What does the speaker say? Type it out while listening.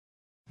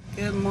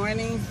Good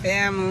morning,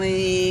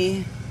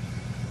 family.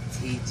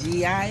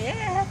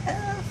 TGIF.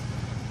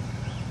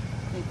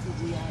 Hey,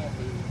 TGIF,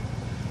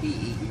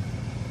 baby.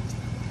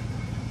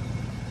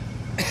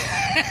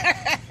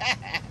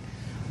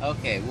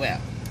 Okay,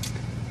 well,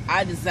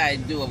 I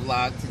decided to do a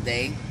vlog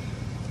today.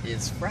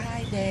 It's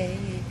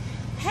Friday.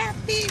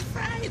 Happy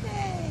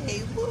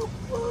Friday. Woo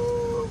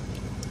woo.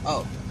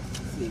 Oh,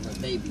 let's see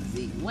what baby's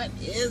eating. What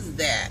is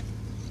that?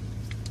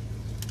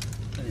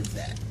 What is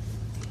that?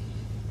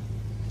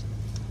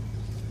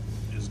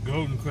 It's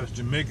Golden Crust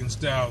Jamaican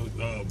style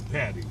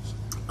patties.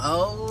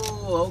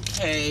 Oh,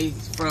 okay.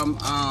 From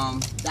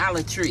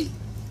Dollar Tree.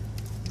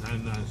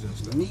 99 cents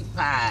store. Meat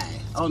pie.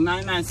 Oh,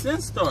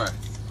 99-cent store.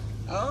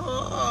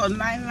 Oh,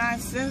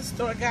 99-cent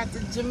store got the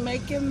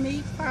Jamaican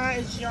meat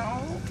pies,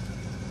 y'all.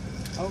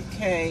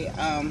 Okay,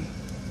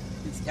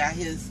 he's got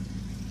his,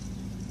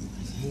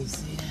 can you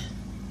see that?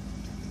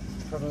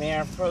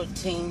 Premier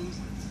Protein.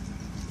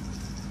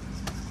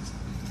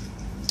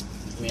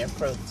 Premier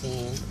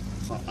Protein.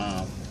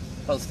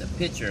 Post a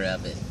picture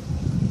of it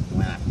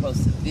when I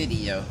post a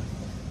video.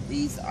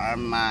 These are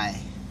my,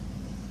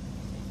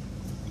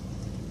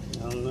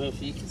 I don't know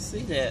if you can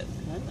see that.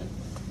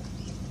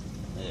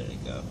 There we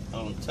go.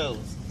 On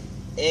toast.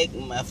 Egg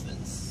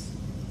muffins.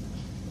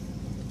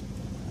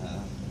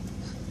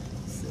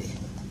 Let's see.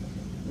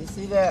 You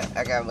see that?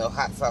 I got a little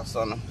hot sauce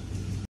on them.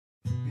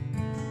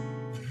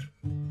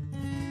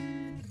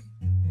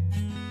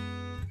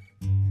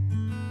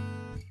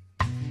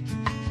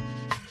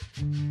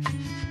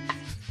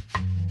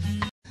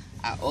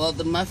 I oiled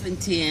the muffin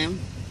tin,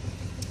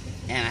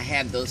 and I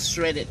had those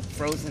shredded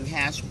frozen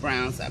hash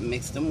browns. I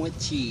mixed them with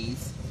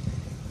cheese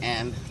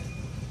and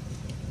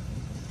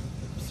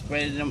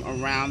spread them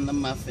around the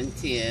muffin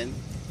tin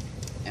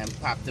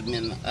and popped them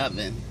in the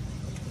oven.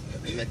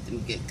 Let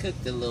them get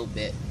cooked a little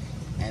bit.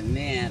 And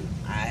then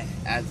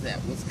as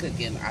that was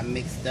cooking, I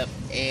mixed up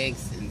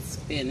eggs and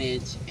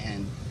spinach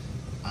and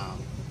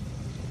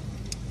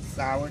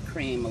sour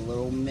cream, a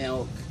little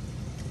milk.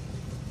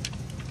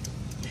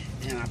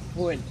 And I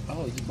poured,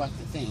 oh, you bought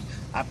the thing.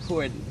 I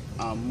poured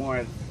I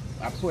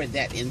poured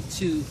that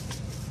into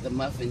the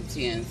muffin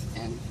tins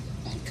and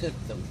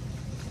cooked them.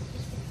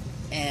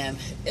 And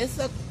it's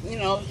a, you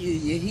know,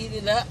 you heat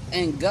it up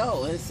and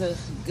go. It's a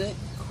good,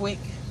 quick,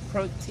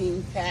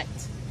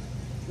 protein-packed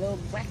little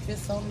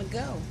breakfast on the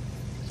go.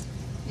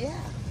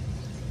 Yeah.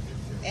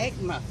 Egg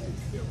muffins.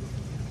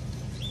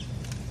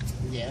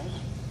 Yeah.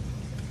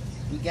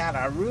 We got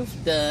our roof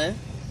done.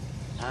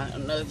 I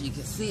don't know if you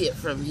can see it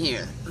from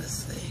here. Let's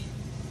see.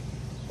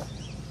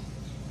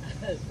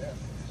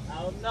 I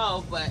don't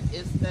know, but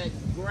it's that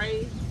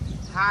gray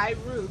high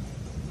roof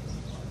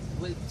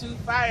with two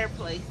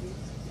fireplaces.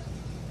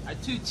 Or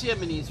two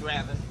chimneys,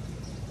 rather.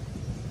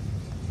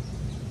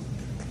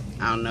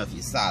 I don't know if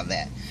you saw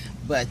that.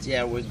 But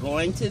yeah, we're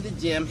going to the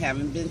gym.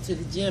 Haven't been to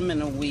the gym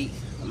in a week.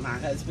 My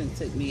husband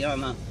took me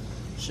on a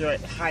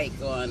short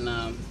hike on,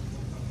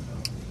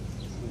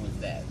 what was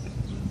that?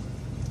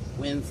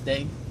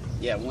 Wednesday?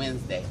 Yeah,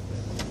 Wednesday.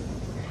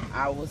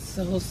 I was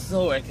so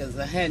sore because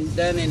I hadn't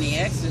done any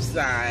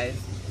exercise.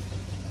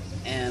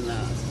 And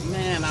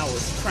man, I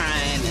was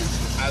crying and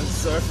I was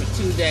sore for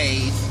 2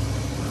 days.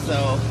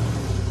 So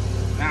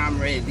now I'm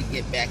ready to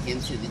get back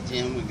into the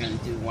gym. We're going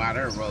to do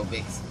water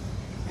aerobics.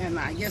 And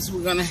I guess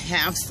we're going to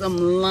have some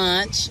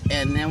lunch.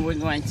 And then we're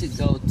going to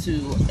go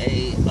to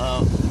a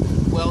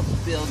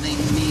wealth building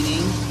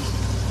meeting.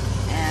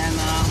 And,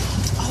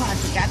 oh, I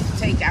forgot to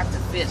take out the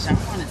fish. I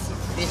wanted some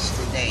fish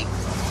today.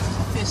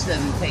 Fish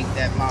doesn't take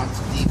that long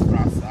to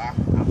defrost, so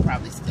I'll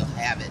probably still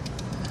have it.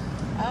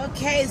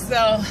 Okay,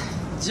 so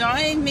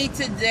join me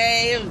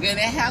today. We're going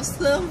to have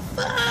some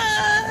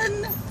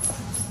fun.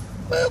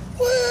 Boop,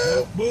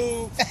 boop.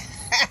 Boop, boop.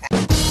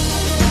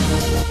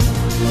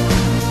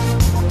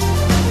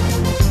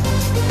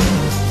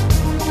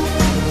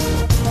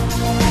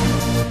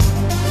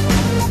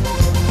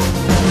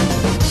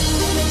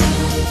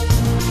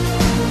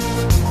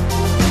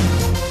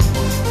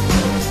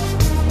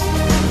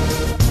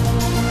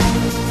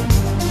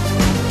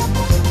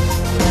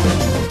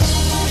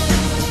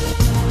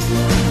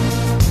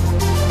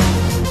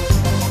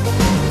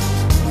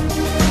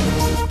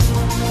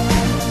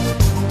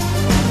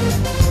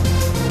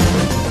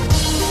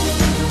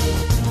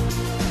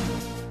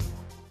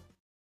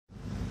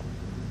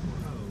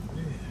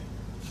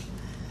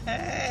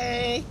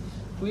 Hey,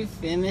 we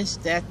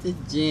finished at the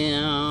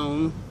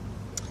gym,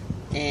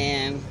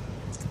 and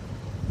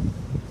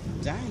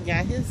Johnny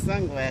got his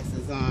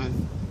sunglasses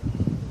on.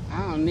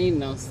 I don't need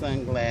no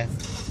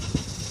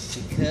sunglasses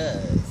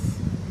because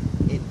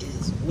it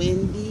is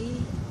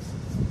windy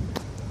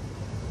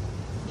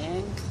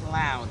and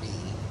cloudy.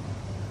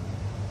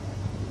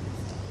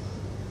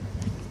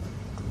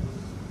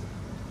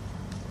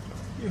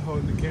 You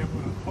hold the camera,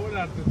 hold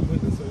out the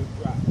window so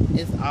it drops.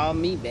 It's all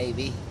me,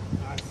 baby.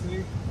 I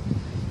see.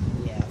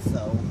 Yeah,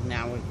 so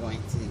now we're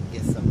going to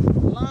get some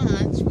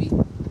lunch.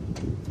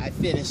 I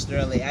finished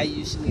early. I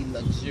usually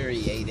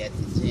luxuriate at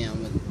the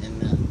gym in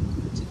the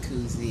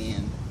jacuzzi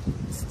and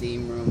the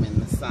steam room and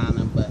the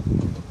sauna, but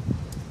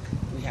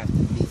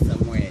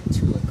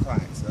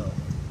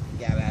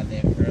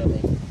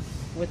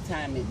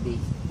time it be?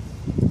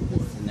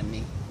 Listen to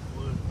me.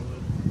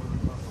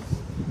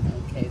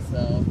 Okay,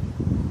 so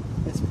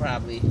it's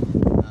probably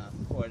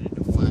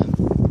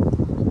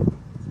 1:45.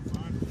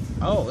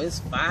 Oh, it's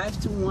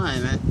 5 to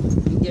 1.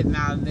 I'm getting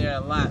out of there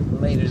a lot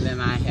later than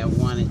I have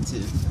wanted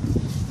to.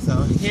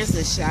 So here's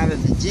a shot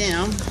of the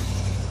gym.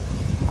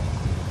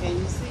 Can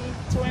you see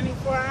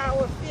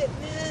 24-hour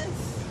fitness?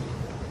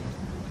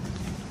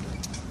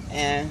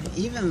 And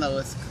even though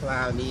it's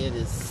cloudy, it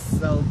is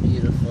so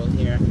beautiful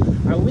here.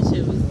 I wish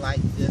it was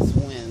like this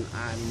when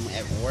I'm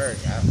at work.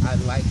 I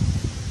like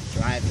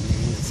driving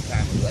in this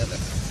kind of weather.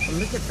 But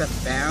look at the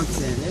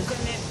fountain.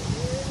 Isn't it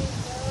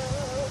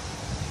beautiful?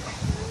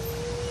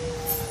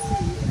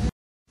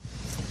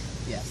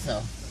 Yeah,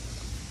 so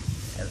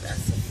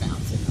that's a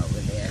fountain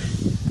over there.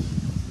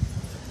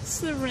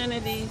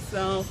 Serenity.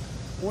 So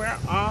we're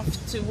off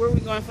to, where are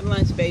we going for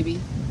lunch, baby?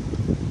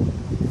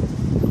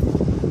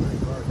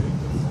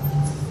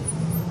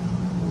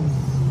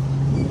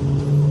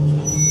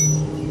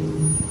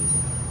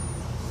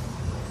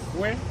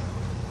 Where?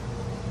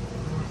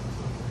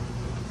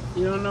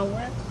 You don't know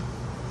where?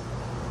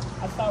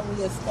 I thought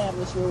we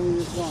established where we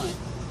were going.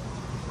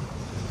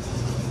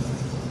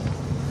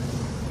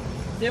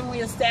 Didn't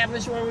we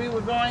establish where we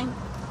were going? It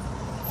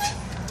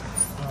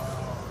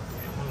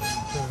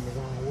wasn't turned the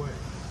wrong way.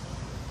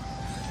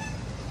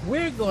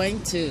 We're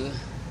going to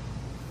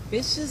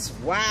Fish's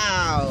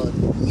Wild.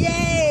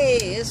 Yay!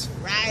 It's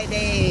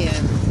Friday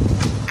and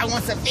I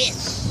want some fish.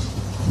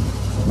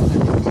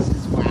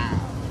 Fish's Wild.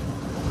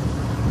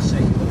 I'll show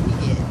you what we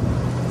get.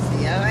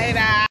 See you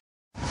later.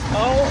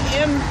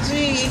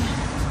 OMG.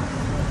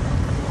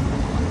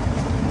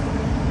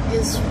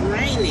 It's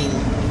raining.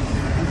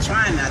 I'm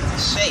trying not to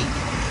shake.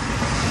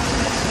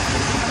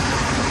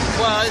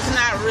 Well, it's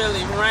not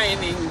really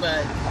raining,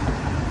 but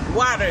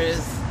water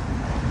is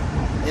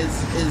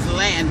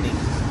landing.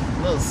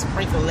 Little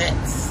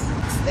sprinklets.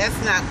 That's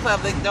not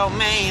public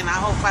domain. I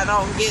hope I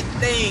don't get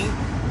dinged.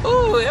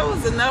 Ooh, it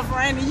was enough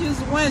rain to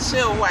use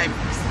windshield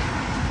wipers.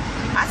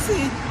 I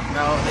see.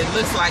 No, it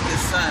looks like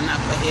it's sun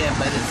up ahead,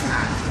 but it's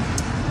not.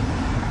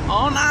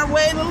 On our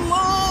way to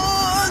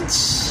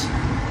lunch.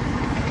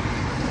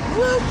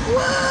 Whoop,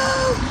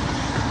 whoop.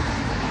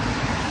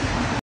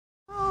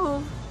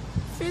 Oh,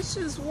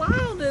 Fish's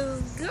Wild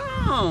is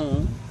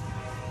gone.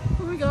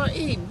 What we gonna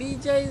eat?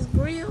 BJ's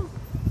Grill?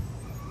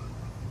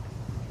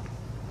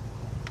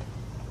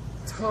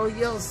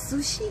 Toyo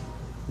Sushi?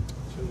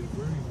 Chili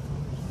green.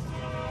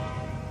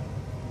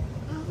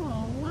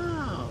 Oh,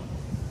 wow.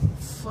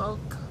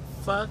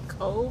 Phó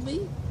Kobe?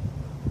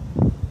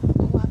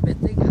 Oh, I bet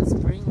they got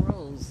spring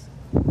rolls.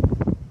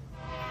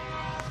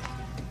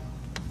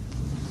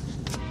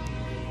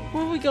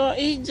 What we gonna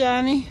eat,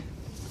 Johnny?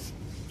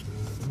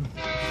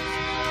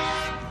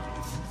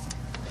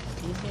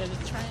 You hear the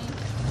train?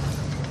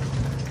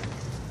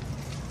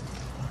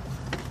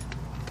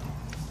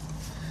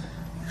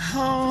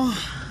 Oh,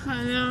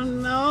 I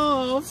don't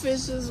know.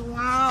 Fish's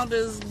Wild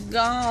is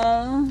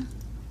gone.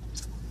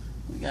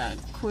 We got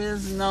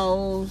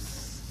Quiznos.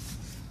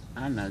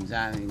 I know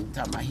Johnny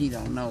talking about he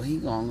don't know. He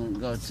gonna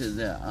go to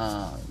the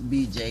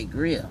BJ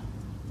Grill.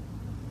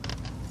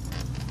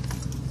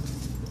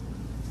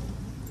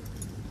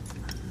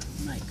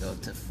 Might go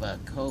to Phó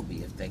Kobe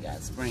if they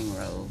got spring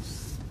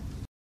rolls.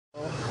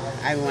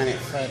 I wanted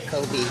Phó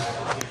Kobe.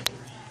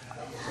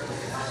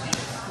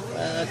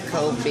 Phó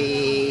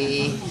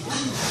Kobe.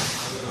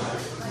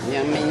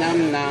 Yummy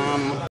num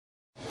num.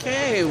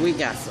 Okay, we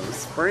got some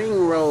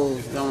spring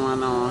rolls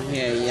going on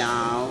here,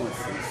 y'all. With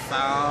some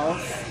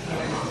sauce.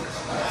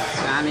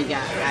 Johnny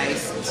got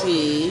iced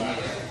tea.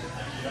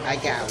 I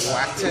got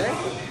water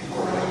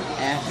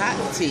and hot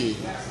tea.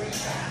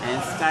 And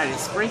started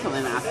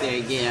sprinkling out there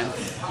again.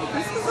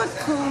 This is a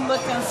cool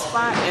looking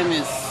spot and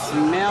it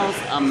smells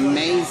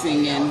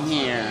amazing in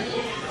here.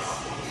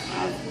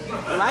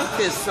 I like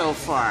this so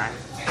far.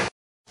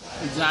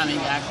 Johnny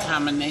got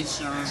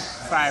combination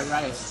fried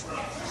rice.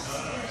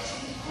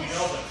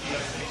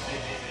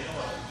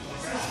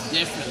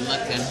 Different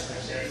looking.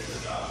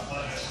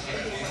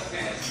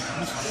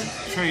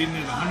 Trading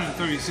at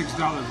 $136 a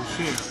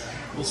share.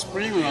 The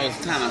spring rolls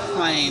kind of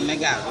plain. They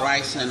got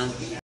rice in them.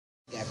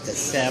 Got the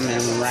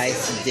salmon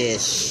rice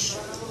dish.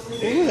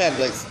 Ooh, that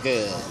looks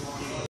good.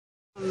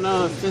 I don't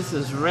know if this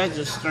is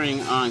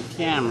registering on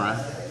camera,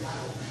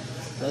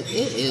 but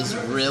it is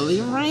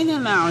really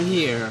raining out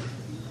here.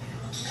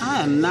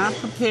 I am not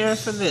prepared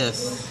for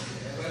this,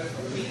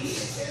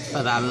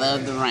 but I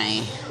love the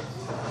rain.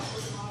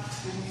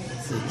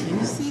 So can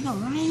you see the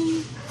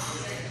rain?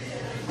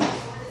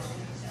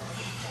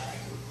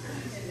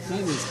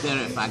 Maybe it's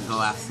better if I go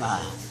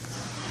outside.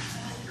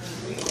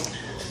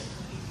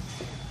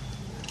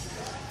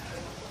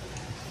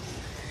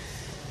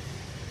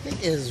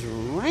 It is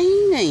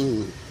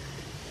raining.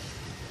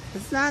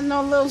 It's not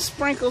no little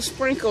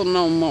sprinkle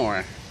no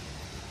more.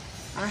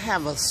 I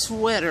have a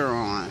sweater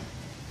on.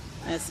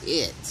 That's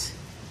it.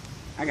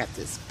 I got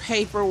this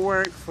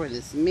paperwork for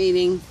this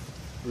meeting.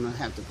 I'm gonna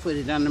have to put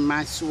it under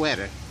my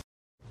sweater.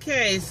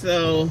 Okay,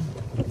 so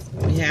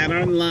we had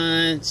our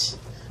lunch.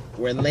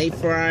 We're late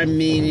for our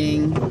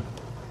meeting.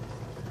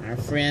 Our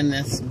friend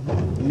that's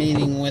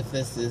meeting with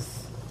us is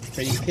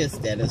pretty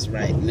pissed at us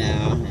right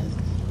now. It's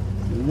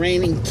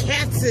raining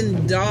cats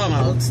and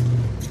dogs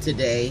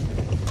today.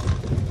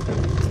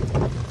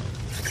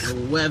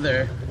 The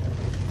weather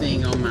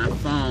thing on my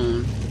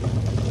phone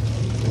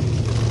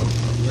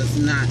was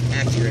not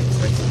accurate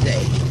for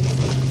today.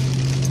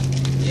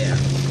 Yeah.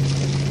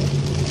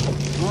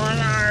 On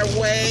our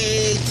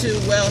way to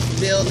wealth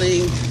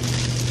building,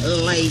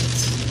 late.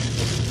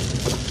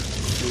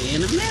 See you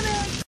in a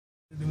minute.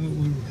 We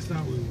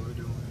thought we were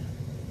doing.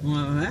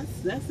 Well,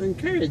 that's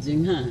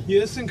encouraging, huh?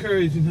 Yeah, it's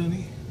encouraging,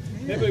 honey.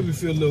 Yeah. That made me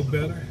feel a little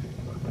better.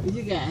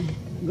 You got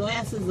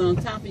glasses on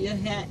top of your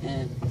hat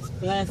and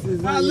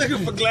glasses on. I'm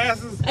looking for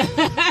glasses. Like,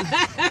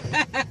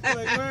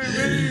 where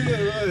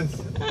is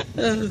it?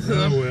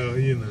 Oh, well,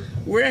 you know.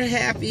 We're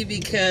happy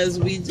because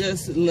we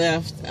just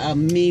left a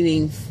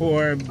meeting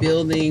for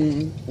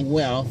building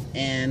wealth,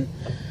 and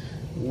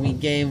we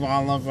gave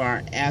all of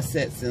our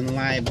assets and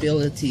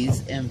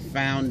liabilities and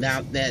found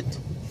out that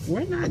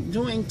we're not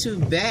doing too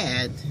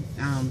bad.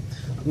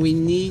 We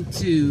need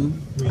to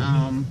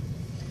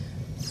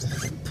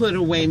put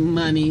away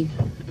money,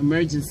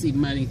 emergency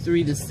money,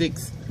 3 to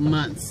 6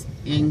 months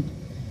in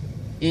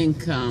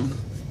income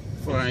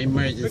for our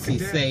emergency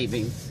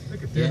savings.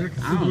 Look at Yeah, that.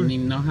 I don't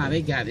even know how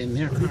they got in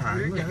their car.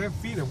 Their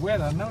feet are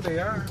wet. I know they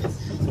are.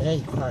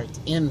 They parked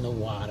in the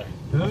water.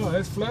 No,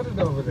 it's flooded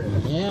over there.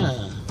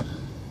 Yeah.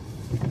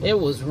 It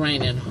was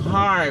raining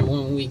hard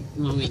when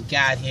we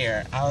got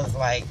here. I was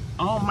like,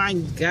 oh my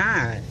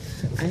God.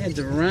 I had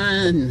to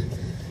run.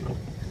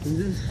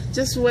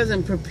 Just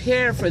wasn't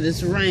prepared for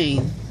this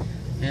rain.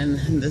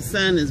 And the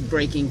sun is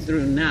breaking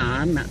through now.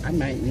 I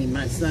might need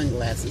my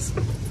sunglasses.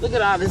 Look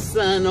at all this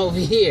sun over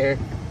here.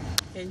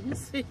 Can you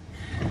see?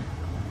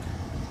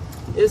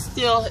 It's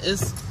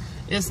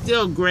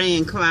still gray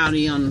and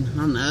cloudy on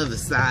the other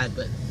side,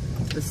 but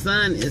the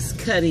sun is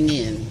cutting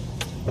in.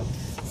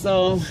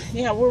 So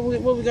yeah, what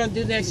we gonna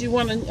do next? You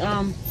want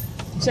to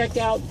check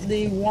out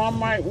the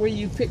Walmart where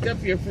you pick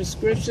up your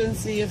prescription,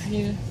 see if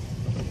you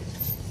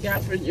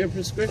got your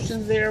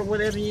prescriptions there,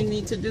 whatever you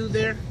need to do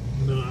there?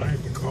 No, I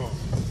have to call.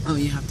 Oh,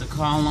 you have to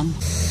call them.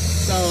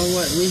 So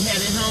what? We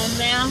headed home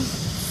now?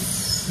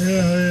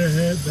 Yeah,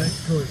 head back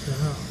towards the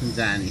house.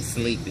 Johnny's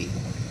sleepy.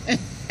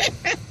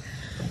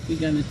 We're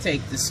gonna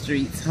take the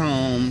streets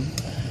home.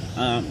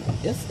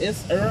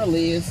 It's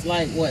early. It's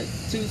like what,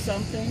 2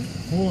 something?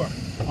 4.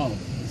 Oh,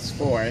 it's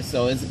 4.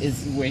 So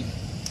we're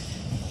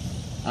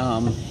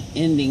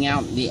ending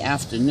out the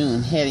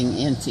afternoon, heading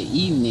into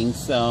evening.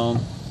 So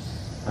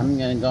I'm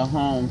gonna go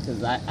home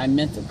because I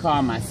meant to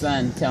call my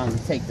son, tell him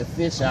to take the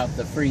fish out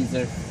the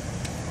freezer.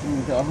 I'm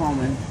gonna go home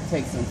and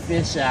take some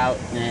fish out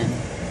and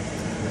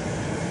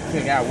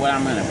figure out what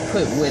I'm gonna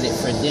put with it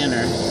for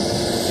dinner.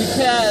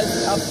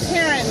 Because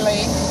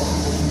apparently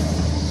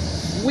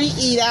we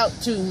eat out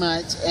too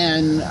much,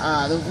 and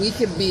we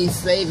could be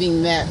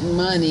saving that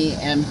money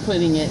and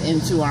putting it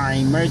into our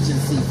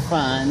emergency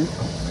fund.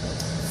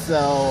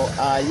 So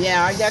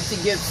yeah, I got to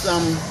get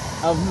some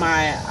of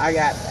my, I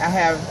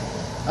have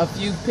a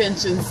few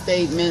pension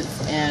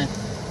statements and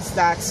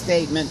stock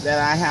statement that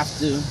I have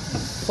to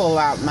pull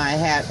out my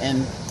hat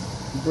and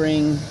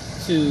bring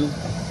to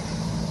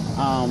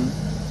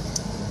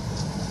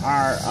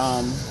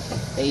our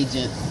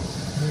agent,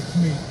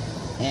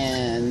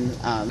 and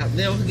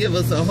they'll give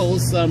us a whole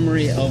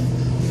summary of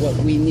what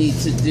we need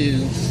to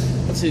do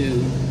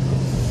to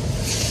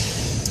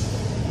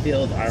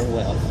build our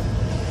wealth.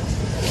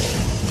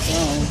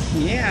 So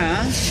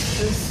yeah,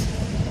 this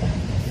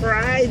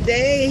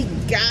Friday,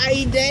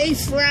 Guy Day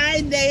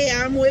Friday.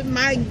 I'm with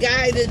my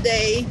guy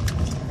today,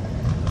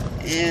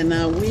 and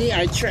we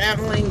are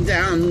traveling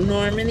down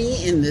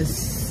Normandy in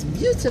this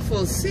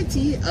beautiful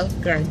city of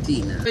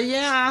Gardena. But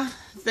yeah,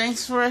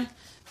 thanks for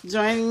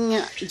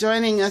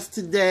joining us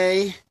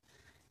today.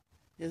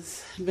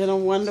 It's been a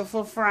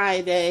wonderful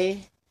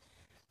Friday.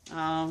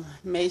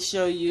 May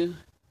show you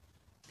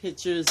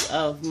pictures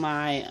of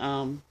my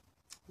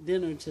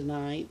dinner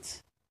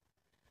tonight.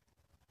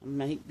 I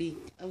might be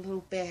a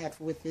little bad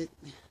with it,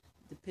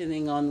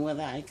 depending on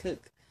whether I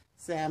cook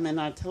salmon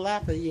or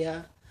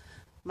tilapia.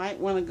 Might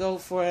want to go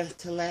for a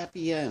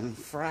tilapia and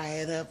fry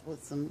it up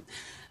with some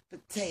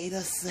potato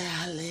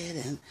salad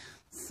and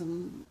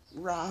some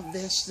raw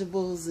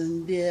vegetables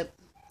and dip.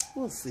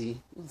 We'll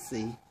see. We'll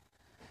see.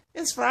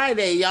 It's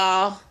Friday,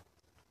 y'all.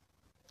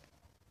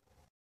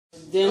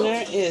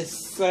 Dinner is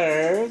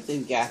served. We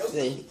got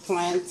the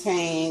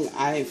plantain.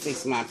 I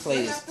fixed my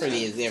plate as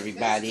pretty as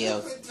everybody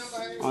else.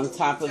 On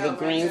top of the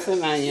greens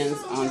and onions,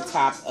 on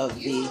top of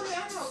the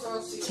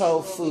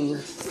tofu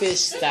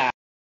fish stock.